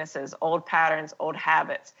weaknesses, old patterns, old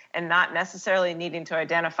habits, and not necessarily needing to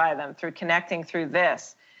identify them. Through connecting through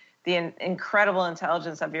this, the incredible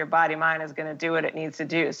intelligence of your body mind is going to do what it needs to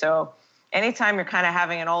do. So anytime you're kind of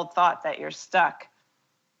having an old thought that you're stuck,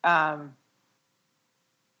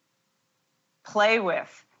 play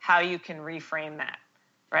with how you can reframe that,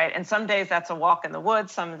 right? And some days that's a walk in the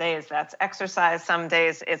woods, some days that's exercise, some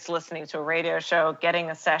days it's listening to a radio show,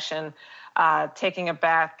 getting a session, taking a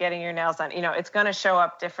bath, getting your nails done. It's going to show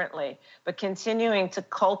up differently, but continuing to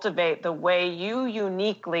cultivate the way you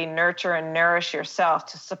uniquely nurture and nourish yourself,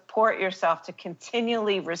 to support yourself, to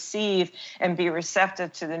continually receive and be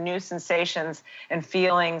receptive to the new sensations and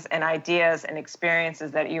feelings and ideas and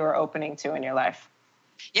experiences that you are opening to in your life.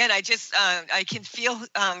 Yeah, and I can feel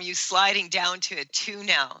you sliding down to a 2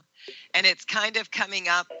 now. And it's kind of coming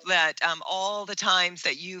up that all the times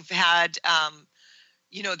that you've had,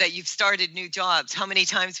 that you've started new jobs, how many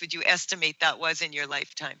times would you estimate that was in your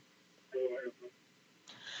lifetime?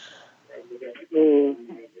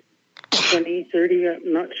 20, 30,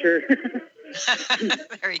 I'm not sure.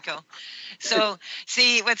 There you go. So,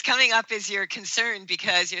 see, what's coming up is you're concerned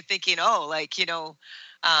because you're thinking, of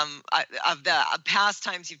the past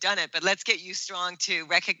times you've done it, but let's get you strong to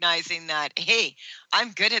recognizing that, hey,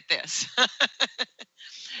 I'm good at this.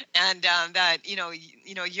 And that,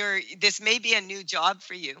 this may be a new job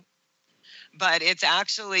for you, but it's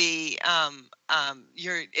actually,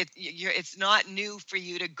 it's not new for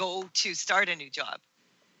you to go to start a new job.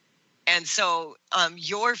 And so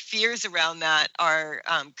your fears around that are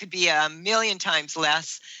could be 1,000,000 times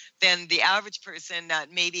less than the average person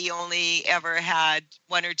that maybe only ever had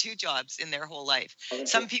 1 or 2 jobs in their whole life.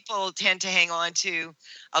 Some people tend to hang on to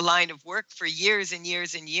a line of work for years and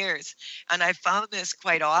years and years. And I found this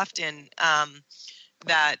quite often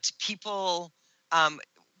that people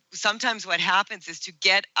sometimes what happens is to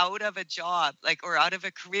get out of a job, or out of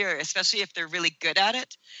a career, especially if they're really good at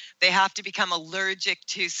it, they have to become allergic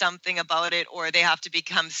to something about it, or they have to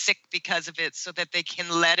become sick because of it so that they can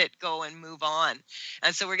let it go and move on.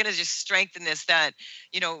 And so we're going to just strengthen this, that,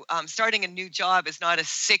 starting a new job is not a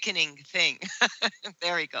sickening thing.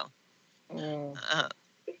 There we go.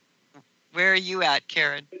 Where are you at,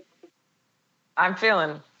 Karen? I'm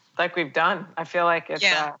feeling like we've done. I feel like it's,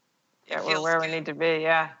 we're where we need to be.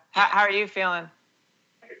 Yeah. How are you feeling?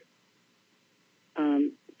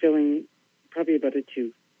 Feeling probably about a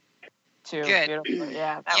 2. 2. Good. Beautiful.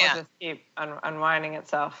 Yeah, that will just keep unwinding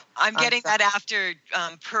itself. I'm getting that after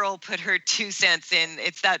Pearl put her 2 cents in.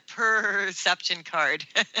 It's that perception card.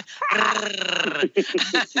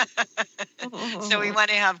 So we want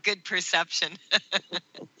to have good perception.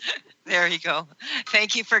 There you go.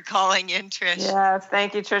 Thank you for calling in, Trish. Yes,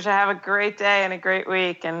 thank you, Tricia. Have a great day and a great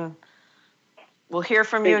week, and we'll hear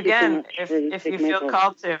from you again if you feel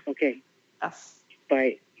called to. Okay. Yes.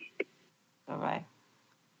 Bye. Bye-bye.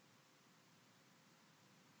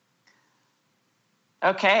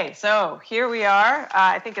 Okay, so here we are.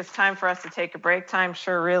 I think it's time for us to take a break. Time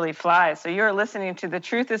sure really flies. So you're listening to The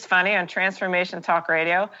Truth is Funny on Transformation Talk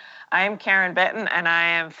Radio. I am Karen Betten, and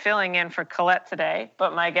I am filling in for Colette today,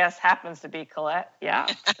 but my guest happens to be Colette. Yeah,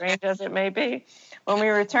 strange as it may be. When we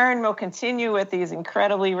return, we'll continue with these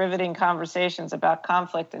incredibly riveting conversations about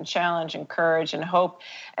conflict and challenge and courage and hope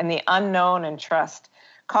and the unknown and trust.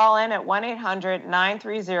 Call in at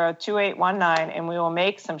 1-800-930-2819, and we will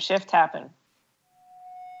make some shift happen.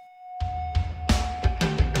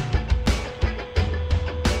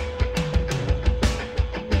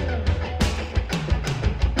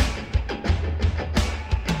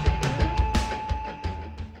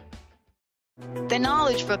 The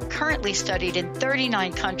Knowledge Book, currently studied in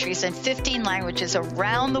 39 countries and 15 languages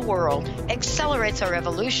around the world, accelerates our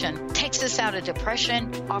evolution, takes us out of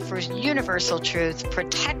depression, offers universal truth,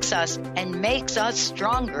 protects us, and makes us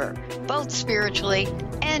stronger, both spiritually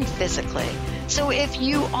and physically. So if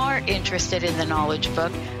you are interested in the Knowledge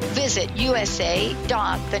Book, visit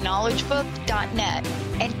usa.theknowledgebook.net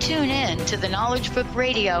and tune in to the Knowledge Book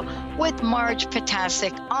Radio with Marge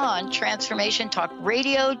Potasic on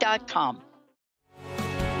TransformationTalkRadio.com.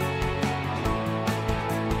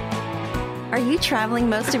 Are you traveling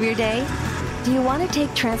most of your day? Do you want to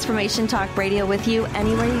take Transformation Talk Radio with you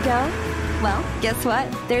anywhere you go? Well, guess what?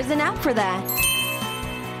 There's an app for that.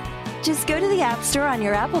 Just go to the App Store on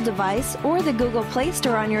your Apple device or the Google Play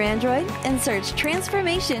Store on your Android and search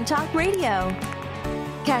Transformation Talk Radio.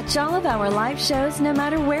 Catch all of our live shows no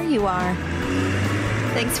matter where you are.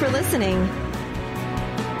 Thanks for listening.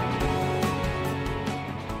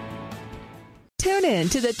 Tune in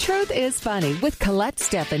to The Truth is Funny with Colette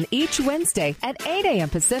Stefan each Wednesday at 8 a.m.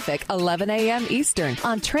 Pacific, 11 a.m. Eastern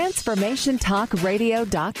on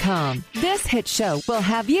TransformationTalkRadio.com. This hit show will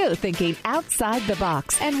have you thinking outside the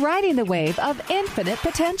box and riding the wave of infinite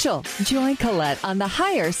potential. Join Colette on the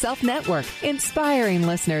Higher Self Network, inspiring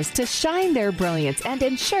listeners to shine their brilliance and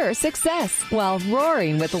ensure success while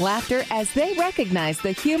roaring with laughter as they recognize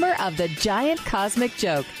the humor of the giant cosmic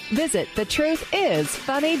joke. Visit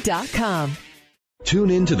thetruithisfunny.com.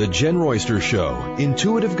 Tune in to The Jen Royster Show,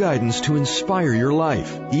 intuitive guidance to inspire your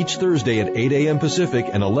life, each Thursday at 8 a.m. Pacific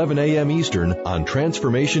and 11 a.m. Eastern on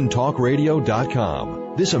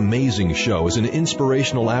TransformationTalkRadio.com. This amazing show is an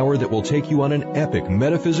inspirational hour that will take you on an epic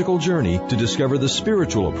metaphysical journey to discover the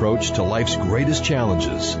spiritual approach to life's greatest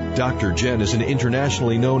challenges. Dr. Jen is an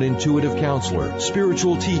internationally known intuitive counselor,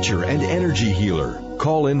 spiritual teacher, and energy healer.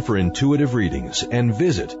 Call in for intuitive readings and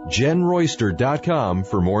visit JenRoyster.com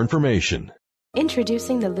for more information.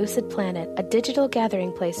 Introducing the Lucid Planet, a digital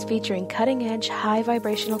gathering place featuring cutting-edge,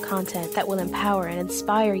 high-vibrational content that will empower and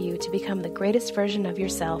inspire you to become the greatest version of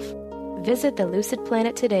yourself. Visit the Lucid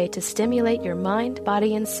Planet today to stimulate your mind,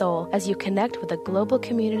 body, and soul as you connect with a global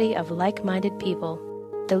community of like-minded people.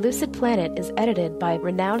 The Lucid Planet is edited by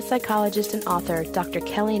renowned psychologist and author Dr.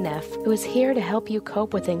 Kelly Neff, who is here to help you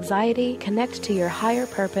cope with anxiety, connect to your higher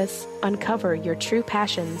purpose, uncover your true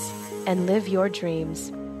passions, and live your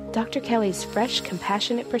dreams. Dr. Kelly's fresh,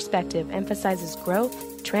 compassionate perspective emphasizes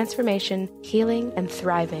growth, transformation, healing, and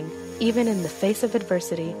thriving. Even in the face of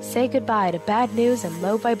adversity, say goodbye to bad news and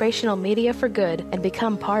low vibrational media for good and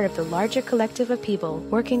become part of the larger collective of people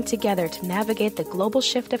working together to navigate the global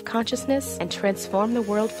shift of consciousness and transform the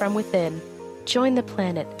world from within. Join the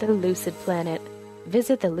planet, the Lucid Planet.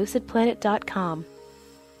 Visit thelucidplanet.com.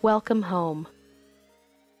 Welcome home.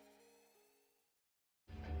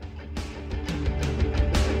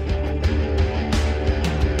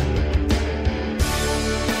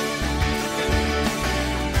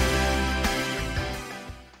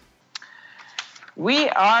 We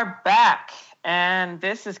are back, and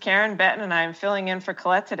this is Karen Betten, and I'm filling in for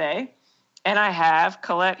Colette today. And I have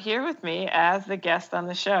Colette here with me as the guest on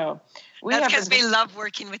the show. That's because we love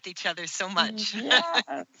working with each other so much. Yes.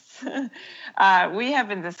 We have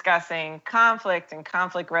been discussing conflict and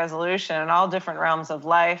conflict resolution in all different realms of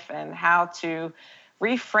life and how to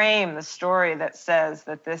reframe the story that says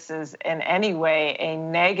that this is in any way a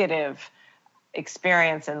negative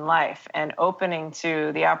experience in life, and opening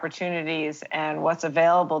to the opportunities and what's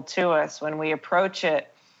available to us when we approach it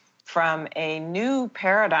from a new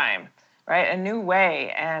paradigm, right? A new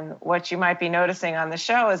way. And what you might be noticing on the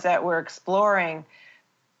show is that we're exploring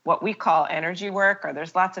what we call energy work, or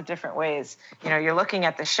there's lots of different ways. You know, you're looking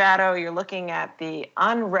at the shadow, you're looking at the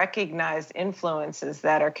unrecognized influences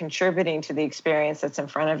that are contributing to the experience that's in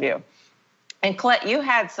front of you. And Colette, you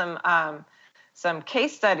had some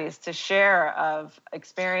case studies to share of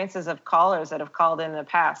experiences of callers that have called in the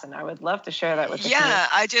past, and I would love to share that with the community.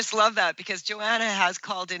 I just love that, because Joanna has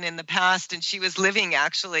called in the past, and she was living,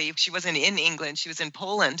 actually, she wasn't in England, she was in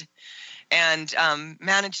Poland, and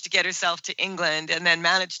managed to get herself to England, and then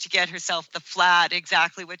managed to get herself the flat,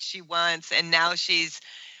 exactly what she wants, and now she's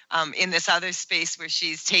in this other space where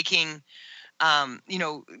she's taking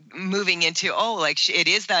moving into, it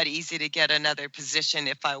is that easy to get another position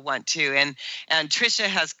if I want to. And Trisha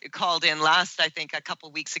has called in last, I think, a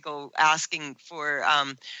couple weeks ago, asking for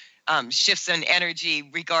shifts in energy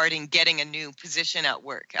regarding getting a new position at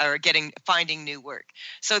work, or finding new work.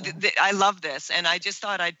 So I love this. And I just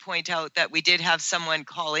thought I'd point out that we did have someone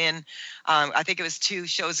call in, I think it was 2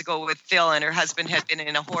 shows ago, with Phil, and her husband had been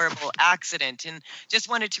in a horrible accident, and just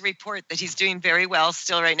wanted to report that he's doing very well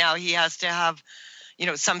still right now. He has to have,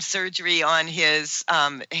 some surgery on his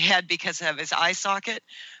head because of his eye socket.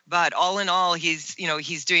 But all in all, he's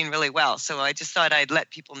doing really well. So I just thought I'd let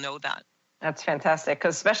people know that. That's fantastic,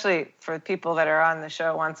 because especially for people that are on the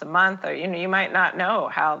show once a month, or you might not know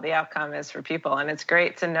how the outcome is for people, and it's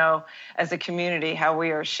great to know as a community how we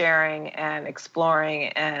are sharing and exploring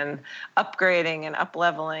and upgrading and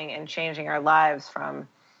up-leveling and changing our lives from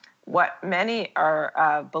what many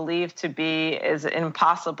are believed to be is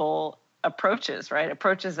impossible approaches, right?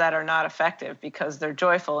 Approaches that are not effective because they're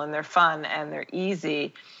joyful and they're fun and they're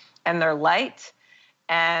easy and they're light,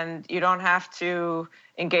 and you don't have to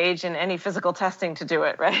engage in any physical testing to do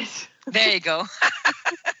it, right? There you go.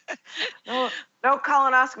 No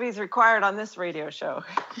colonoscopies required on this radio show.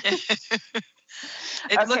 It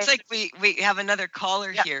looks like we have another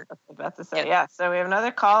caller here. I was about to say, So we have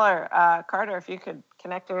another caller. Carter, if you could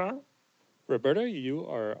connect her in. Roberta, you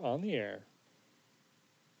are on the air.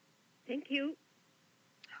 Thank you.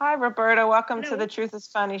 Hi, Roberta. Welcome to the Truth is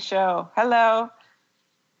Funny show. Hello.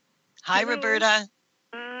 Hi, Hello. Roberta.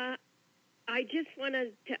 I just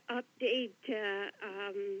wanted to update.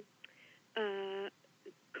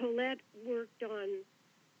 Colette worked on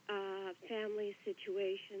a family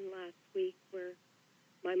situation last week where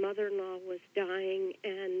my mother-in-law was dying,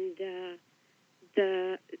 and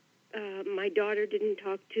my daughter didn't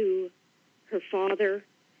talk to her father,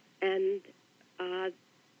 and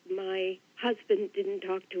my husband didn't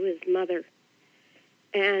talk to his mother.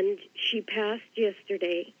 And she passed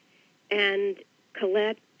yesterday. And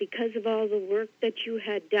Colette, because of all the work that you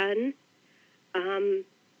had done,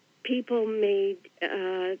 people made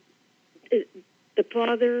the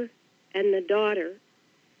father and the daughter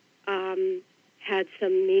had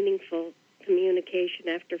some meaningful communication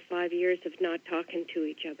after 5 years of not talking to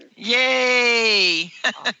each other. Yay!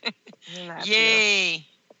 Oh, Yay!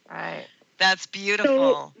 Beautiful? Right. That's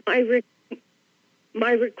beautiful. So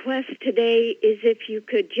my request today is if you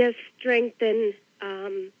could just strengthen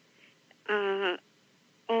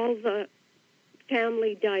all the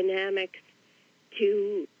family dynamics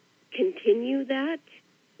to continue that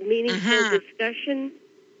meaningful discussion,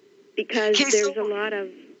 because there's a lot of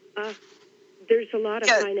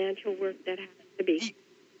financial work that has to be.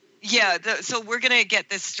 Yeah, so we're going to get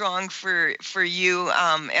this strong for you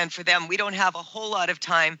and for them. We don't have a whole lot of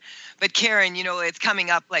time, but Karen, it's coming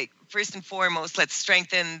up. Like, first and foremost, let's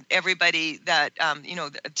strengthen everybody that,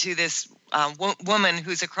 to this woman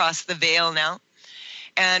who's across the veil now,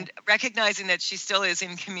 and recognizing that she still is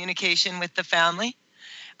in communication with the family.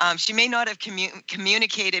 She may not have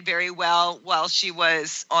communicated very well while she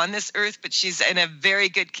was on this earth, but she's in a very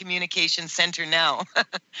good communication center now.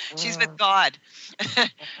 She's with God.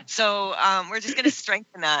 So we're just going to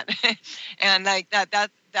strengthen that. And like that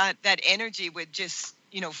energy would just,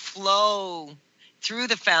 flow through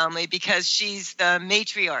the family, because she's the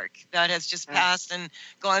matriarch that has just passed and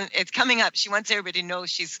gone. It's coming up. She wants everybody to know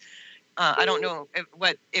she's, I don't know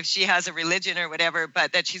if she has a religion or whatever,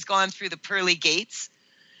 but that she's gone through the pearly gates.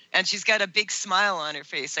 And she's got a big smile on her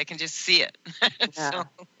face. I can just see it.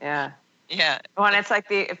 Yeah. Well, and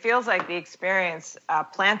it feels like the experience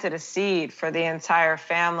planted a seed for the entire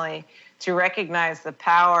family to recognize the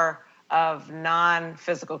power of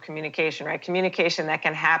non-physical communication, right? Communication that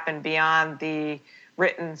can happen beyond the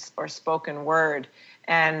written or spoken word,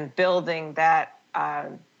 and building that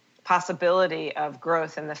possibility of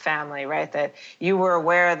growth in the family, right? That you were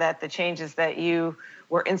aware that the changes that you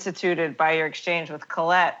were instituted by your exchange with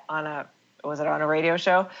Colette on a radio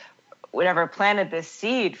show, whatever, planted this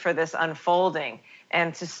seed for this unfolding,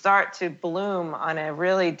 and to start to bloom on a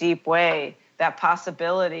really deep way, that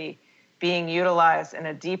possibility being utilized in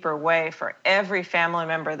a deeper way for every family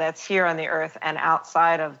member that's here on the earth and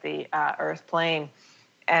outside of the earth plane,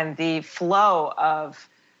 and the flow of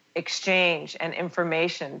exchange and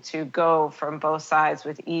information to go from both sides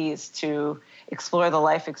with ease to explore the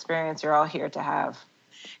life experience you're all here to have.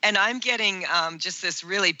 And I'm getting just this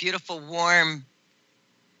really beautiful, warm,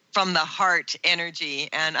 from the heart energy.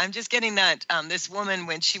 And I'm just getting that this woman,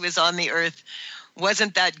 when she was on the earth,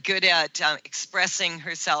 wasn't that good at expressing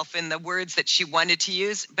herself in the words that she wanted to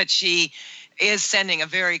use, but she is sending a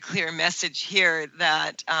very clear message here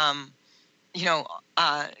that,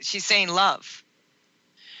 she's saying love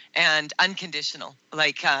and unconditional,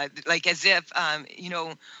 like as if,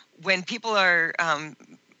 when people are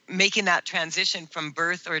making that transition from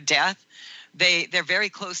birth or death, they're very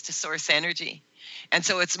close to source energy. And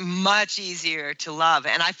so it's much easier to love.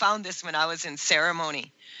 And I found this when I was in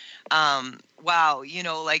ceremony. Wow,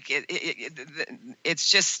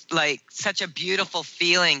 it's just like such a beautiful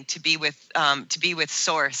feeling to be with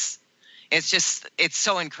source. It's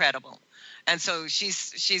so incredible. And so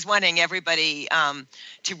she's wanting everybody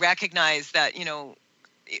to recognize that,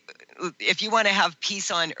 if you want to have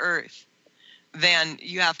peace on earth, then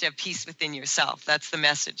you have to have peace within yourself. That's the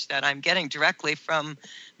message that I'm getting directly from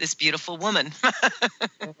this beautiful woman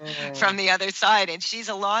from the other side. And she's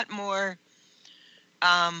a lot more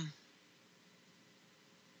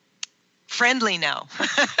friendly now.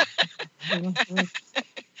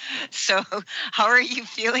 So how are you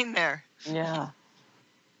feeling there? Yeah.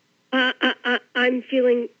 I'm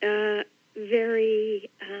feeling I'm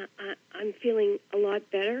feeling a lot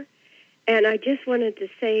better. And I just wanted to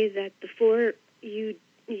say that before you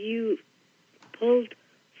pulled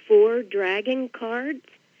 4 dragon cards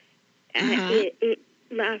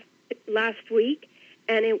last week,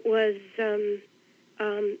 and it was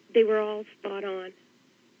they were all spot on.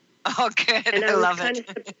 Oh, good! And I love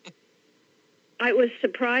it. I was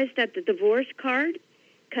surprised at the divorce card,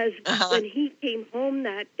 because when he came home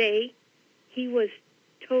that day, he was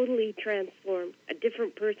totally transformed. A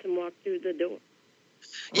different person walked through the door.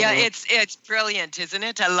 Yeah, it's brilliant, isn't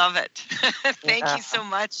it? I love it. Thank you so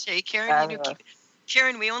much. Hey, Karen.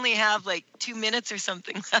 Karen, we only have like 2 minutes or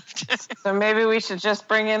something left. So maybe we should just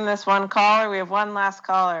bring in this one caller. We have one last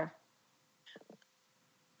caller.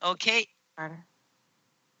 Okay.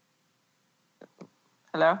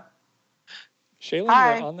 Hello? Shaylin,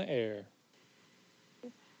 Hi. you're on the air.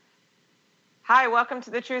 Hi, welcome to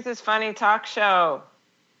the Truth is Funny talk show.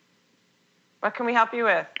 What can we help you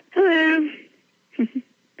with? Hello.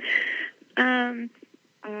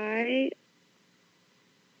 I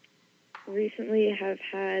recently have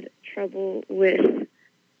had trouble with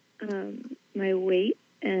my weight,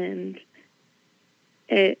 and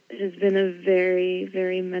it has been a very,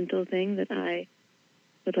 very mental thing that I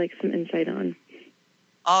would like some insight on.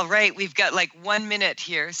 All right, we've got like 1 minute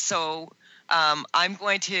here, so I'm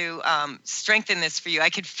going to strengthen this for you.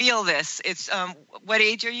 I could feel this. It's what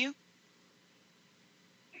age are you?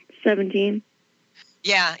 17.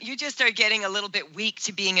 Yeah, you just are getting a little bit weak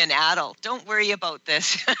to being an adult. Don't worry about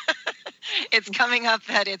this. It's coming up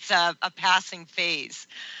that it's a passing phase.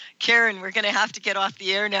 Karen, we're going to have to get off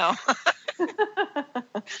the air now.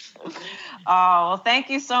 Well, thank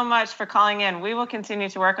you so much for calling in. We will continue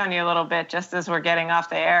to work on you a little bit just as we're getting off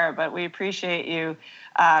the air, but we appreciate you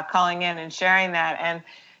calling in and sharing that. And,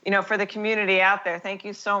 you know, for the community out there, thank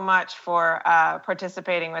you so much for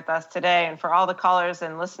participating with us today, and for all the callers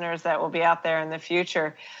and listeners that will be out there in the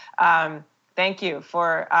future. Thank you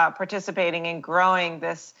for participating in growing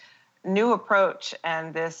this new approach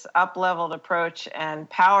and this up-leveled approach and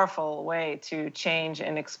powerful way to change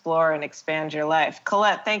and explore and expand your life.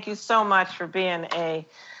 Colette, thank you so much for being a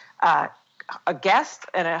guest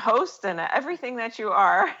and a host and everything that you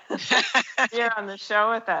are here on the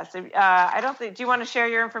show with us. Do you want to share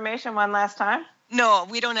your information one last time? No,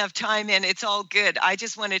 we don't have time, and it's all good. I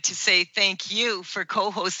just wanted to say thank you for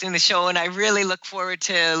co-hosting the show, and I really look forward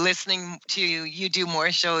to listening to you do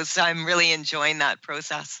more shows. I'm really enjoying that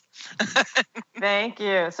process. Thank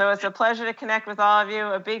you. So it's a pleasure to connect with all of you.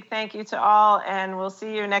 A big thank you to all, and we'll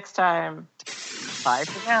see you next time. Bye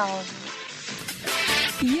for now.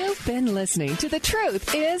 You've been listening to The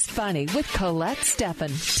Truth is Funny with Colette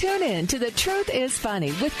Stefan. Tune in to The Truth is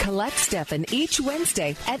Funny with Colette Stefan each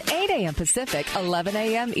Wednesday at 8 a.m. Pacific, 11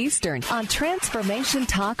 a.m. Eastern on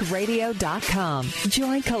TransformationTalkRadio.com.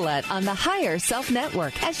 Join Colette on the Higher Self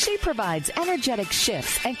Network as she provides energetic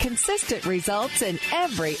shifts and consistent results in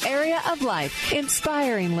every area of life,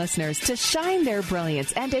 inspiring listeners to shine their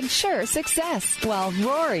brilliance and ensure success while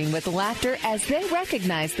roaring with laughter as they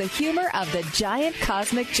recognize the humor of the giant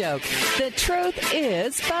cosmic joke. The Truth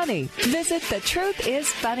is Funny. Visit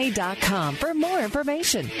thetruthisfunny.com for more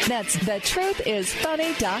information. That's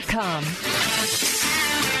thetruthisfunny.com.